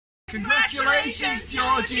Congratulations,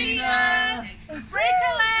 Georgina! Break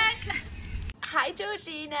a leg! Hi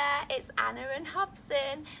Georgina, it's Anna and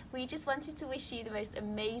Hobson. We just wanted to wish you the most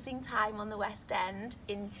amazing time on the West End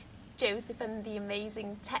in Joseph and the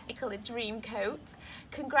Amazing Technicolor Dreamcoat.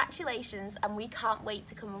 Congratulations, and we can't wait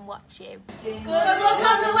to come and watch you. Good luck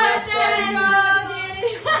on the West End,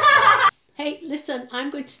 Georgie! Hey, listen, I'm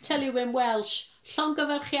going to tell you in Welsh.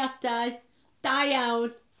 Llongyfarchiadau, da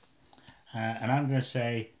iawn. And I'm going to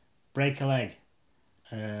say, break a leg.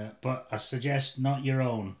 But I suggest not your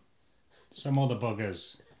own. Some other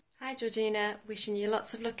buggers. Hi Georgina, wishing you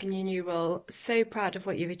lots of luck in your new role. So proud of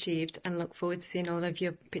what you've achieved and look forward to seeing all of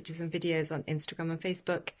your pictures and videos on Instagram and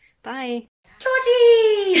Facebook. Bye!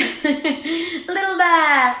 Georgie! Little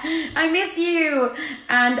bear, I miss you.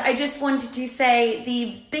 And I just wanted to say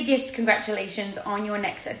the biggest congratulations on your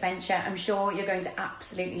next adventure. I'm sure you're going to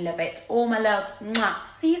absolutely love it. All my love. Mwah.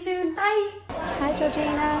 See you soon. Bye. Hi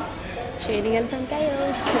Georgina, just tuning in from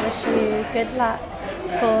Gales to wish you good luck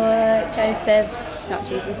for Joseph, not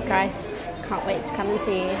Jesus Christ. Can't wait to come and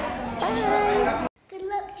see you. Bye. Good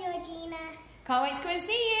luck, Georgina. Can't wait to come and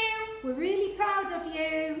see you. We're really proud of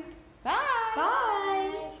you. Bye.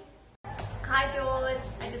 Bye. Hi George,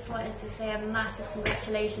 I just wanted to say a massive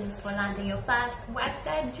congratulations for landing your first West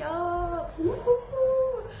End job.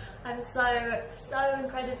 Woo-hoo-hoo. I'm so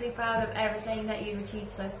incredibly proud of everything that you've achieved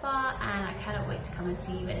so far, and I cannot wait to come and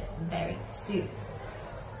see you in it very soon.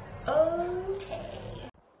 Okay.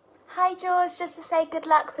 Hi George, just to say good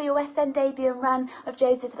luck for your West End debut and run of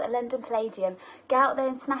Joseph at the London Palladium. Go out there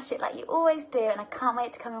and smash it like you always do, and I can't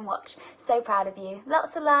wait to come and watch. So proud of you.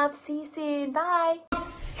 Lots of love. See you soon. Bye.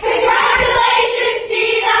 Congratulations,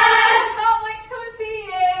 Gina! Can't wait to come and see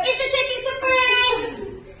you. If the tickets are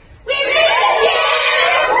free, we miss you!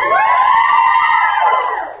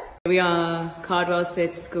 We are Cardwell's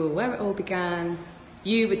Theatre School, where it all began.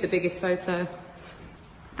 You with the biggest photo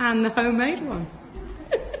and the homemade one.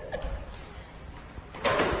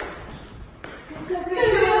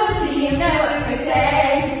 Georgie, you know what we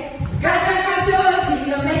say. Go, Georgie,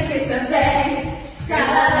 you'll make it someday.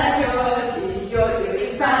 Sha-la-la, Georgie, you're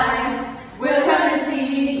doing fine. We'll come and see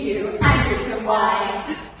you and drink some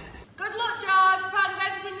wine. Good luck George, proud of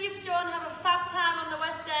everything you've done. Have a fab time on the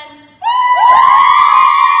West End.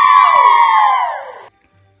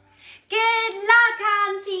 Good luck,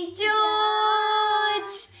 Auntie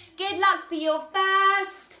George. Good luck for your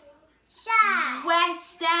first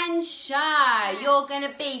West End show. You're going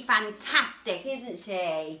to be fantastic, isn't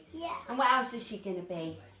she? Yeah. And what else is she going to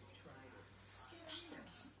be?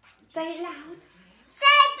 Say it loud.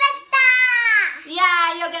 Superstar!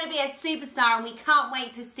 Yeah, you're going to be a superstar, and we can't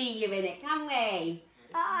wait to see you in it, can we?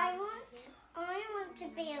 But I want to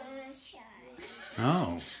be on the show.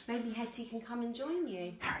 Oh. Maybe Hetty can come and join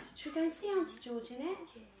you. Should we go and see Auntie George in it?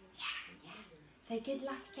 Yeah. Say good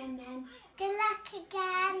luck again then. Good luck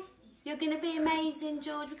again. You're going to be amazing,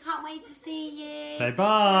 George. We can't wait to see you. Say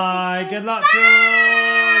bye. Good luck, George.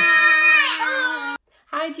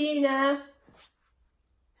 Hi Gina.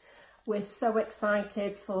 We're so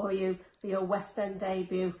excited for you for your West End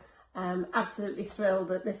debut. Absolutely thrilled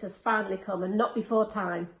that this has finally come, and not before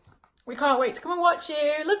time. We can't wait to come and watch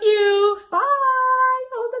you. Love you. Bye.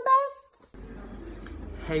 All the best.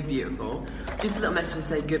 Hey beautiful, just a little message to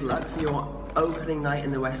say good luck for your opening night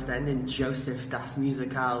in the West End in Joseph das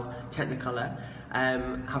Musical Technicolor.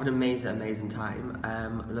 Have an amazing time.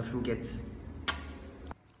 Love from kids.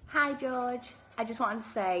 Hi George, I just wanted to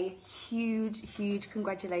say huge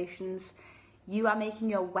congratulations. You are making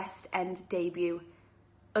your West End debut.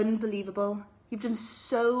 Unbelievable. You've done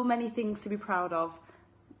so many things to be proud of.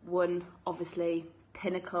 One, obviously,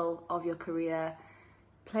 pinnacle of your career,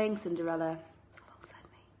 playing Cinderella alongside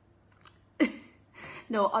me.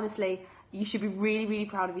 No, honestly, you should be really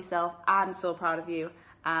proud of yourself. I'm so proud of you,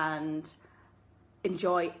 and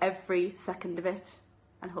enjoy every second of it,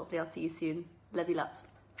 and hopefully I'll see you soon. Love you lots.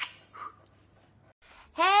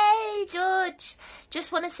 Hey George,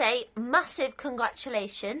 just want to say massive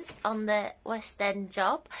congratulations on the West End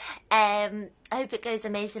job. I hope it goes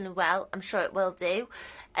amazingly well. I'm sure it will do,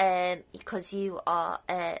 because you are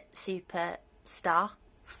a superstar.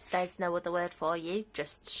 There's no other word for you,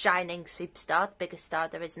 just shining superstar, the biggest star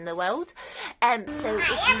there is in the world. So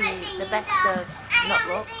wishing you the best of, not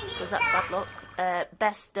luck, was that bad luck?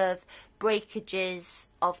 Best of breakages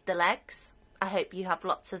of the legs. I hope you have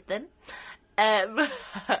lots of them.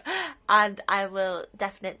 And I will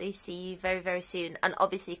definitely see you very soon, and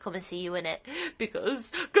obviously come and see you in it,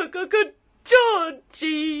 because good Georgie,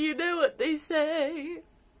 you know what they say.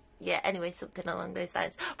 Yeah, anyway, something along those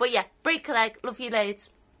lines. But yeah, break a leg, love you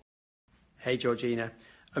loads. Hey Georgina,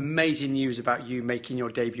 Amazing news about you making your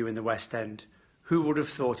debut in the West End. Who would have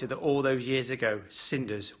thought it that all those years ago,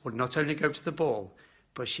 Cinders would not only go to the ball,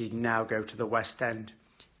 but she'd now go to the West End.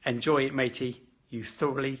 Enjoy it, matey. You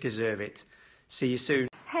thoroughly deserve it. See you soon.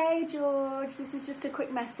 Hey George, this is just a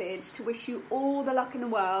quick message to wish you all the luck in the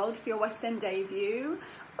world for your West End debut.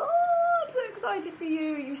 Oh, I'm so excited for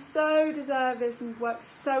you. You so deserve this and you've worked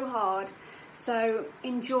so hard. So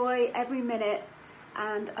enjoy every minute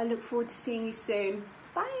and I look forward to seeing you soon.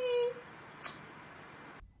 Bye.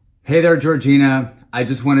 Hey there, Georgina. I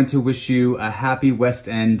just wanted to wish you a happy West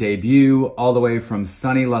End debut all the way from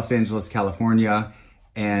sunny Los Angeles, California.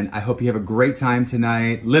 And I hope you have a great time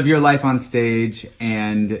tonight. Live your life on stage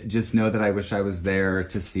and just know that I wish I was there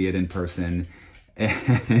to see it in person.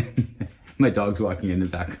 And my dog's walking in the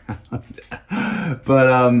background. But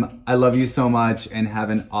I love you so much and have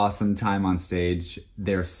an awesome time on stage.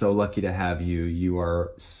 They're so lucky to have you. You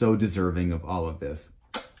are so deserving of all of this.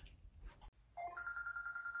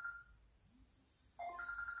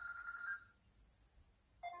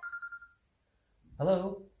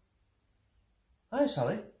 Hello? Hi,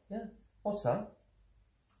 Sally. Yeah, what's that?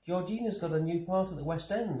 Georgina's got a new part at the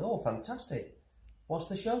West End. Oh, fantastic. What's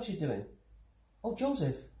the show she's doing? Oh,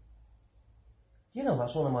 Joseph. You know,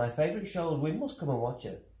 that's one of my favourite shows. We must come and watch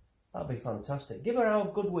it. That'd be fantastic. Give her our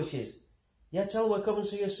good wishes. Yeah, tell her we'll come and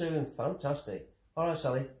see you soon. Fantastic. All right,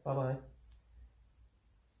 Sally. Bye-bye.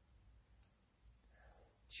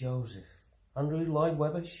 Joseph. Andrew Lloyd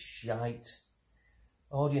Webber? Shite.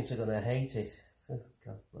 Audience are going to hate it. Oh,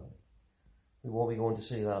 God, right. We won't be going to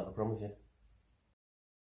see that, I promise you.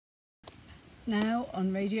 Now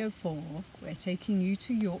on Radio 4, we're taking you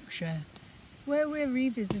to Yorkshire, where we're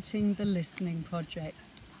revisiting the Listening Project.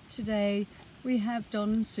 Today we have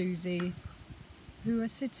Don and Susie, who are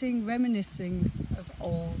sitting reminiscing of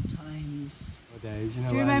old times. Days, Do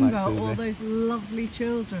you remember all those lovely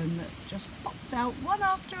children that just popped out one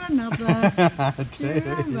after another? Do you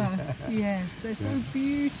remember? Yeah. Yes, they're so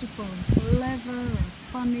beautiful and clever and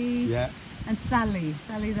funny. Yeah. And Sally,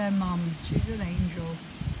 their mum, she's an angel.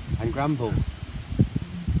 And Gramble.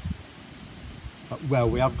 Well,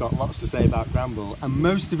 we have got lots to say about Gramble, and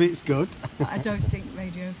most of it's good. I don't think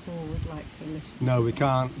Radio 4 would like to listen. No, to we that.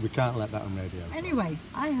 can't. We can't let that on radio. Anyway,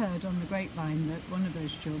 I heard on the grapevine that one of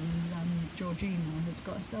those children, Georgina, has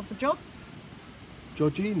got herself a job.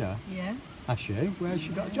 Georgina? Yeah. Has she? Where's she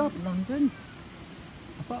got a job? London.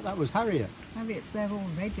 I thought that was Harriet. Harriet's there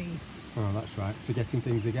already. Oh, that's right. Forgetting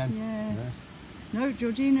things again. Yes. Yeah. No,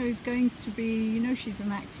 Georgina is going to be, you know, she's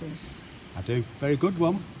an actress. I do. Very good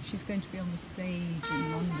one. She's going to be on the stage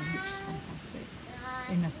in London, which is fantastic.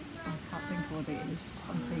 I can't think what it is.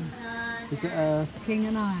 Something. Is it The King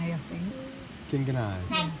and I think. King and I?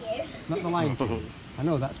 Thank you. Not the Lion King. I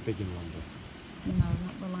know that's big in London. No,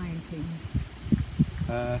 not the Lion King.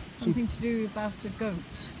 Something to do about a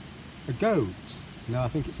goat. A goat? No, I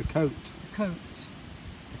think it's a coat. A coat.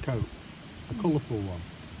 A coat. A colourful one.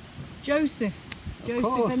 Joseph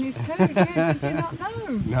course. and his coat. Yeah, did you not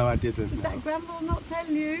know? No, I didn't. Did that Gramble not tell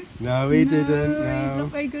you? No, he didn't. No, he's not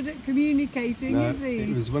very good at communicating, no, is he?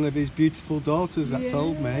 It was one of his beautiful daughters that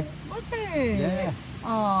told me. Was it? Yeah.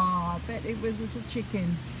 Oh, I bet it was Little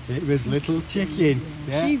Chicken. It was Little Chicken.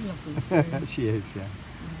 Yeah. She's lovely too. She is, yeah.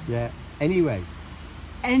 Yeah. Anyway,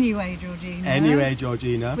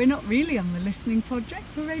 Georgina. We're not really on the Listening Project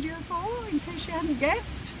for Radio 4, in case you hadn't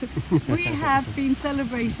guessed. We have been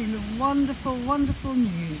celebrating the wonderful, wonderful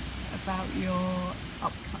news about your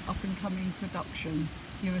up and coming production.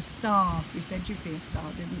 You're a star. We said you'd be a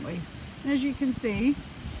star, didn't we? And as you can see,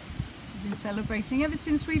 we've been celebrating ever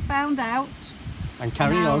since we found out. And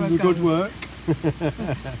carry on the good work.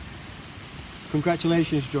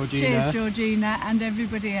 Congratulations, Georgina. Cheers, Georgina, and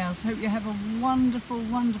everybody else. Hope you have a wonderful,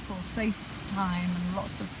 wonderful, safe time and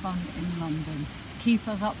lots of fun in London. Keep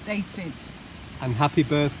us updated. And happy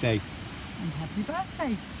birthday. And happy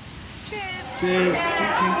birthday. Cheers. Cheers.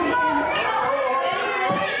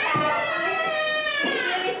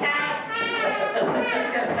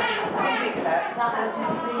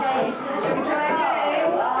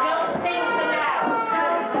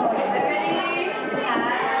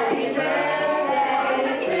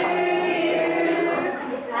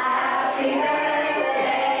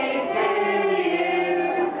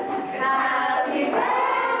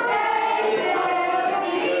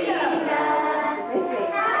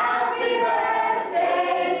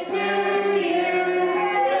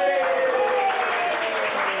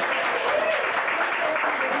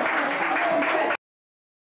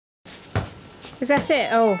 Is that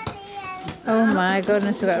it? Oh my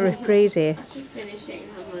goodness, we've got a reprise here. Finishing,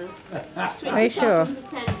 Are you sure?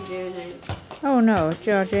 Pretend you're doing it. Oh no,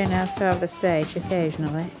 Georgina has to have the stage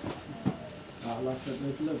occasionally.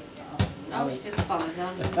 Oh, it's just followed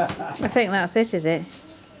on. I think that's it, is it?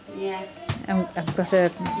 Yeah. I've got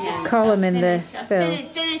a column in the film.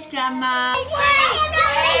 Finish, Grandma.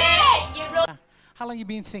 How long you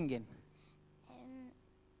been singing?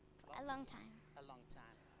 A long time. A long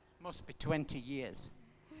time. Must be 20 years.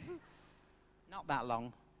 Not that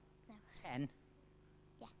long. No. 10?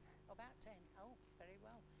 Yeah. About 10. Oh, very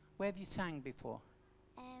well. Where have you sang before?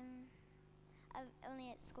 Only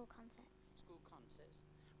at school concerts. School concerts.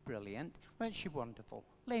 Brilliant. Weren't she wonderful?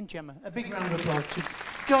 Lane Gemma, a big round of applause to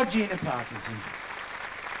Georgina Parkinson.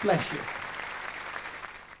 Bless you.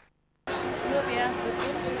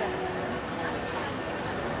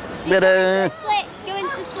 Go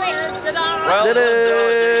into the split. Well done,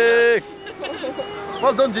 Georgina.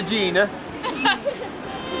 Well done to Gina.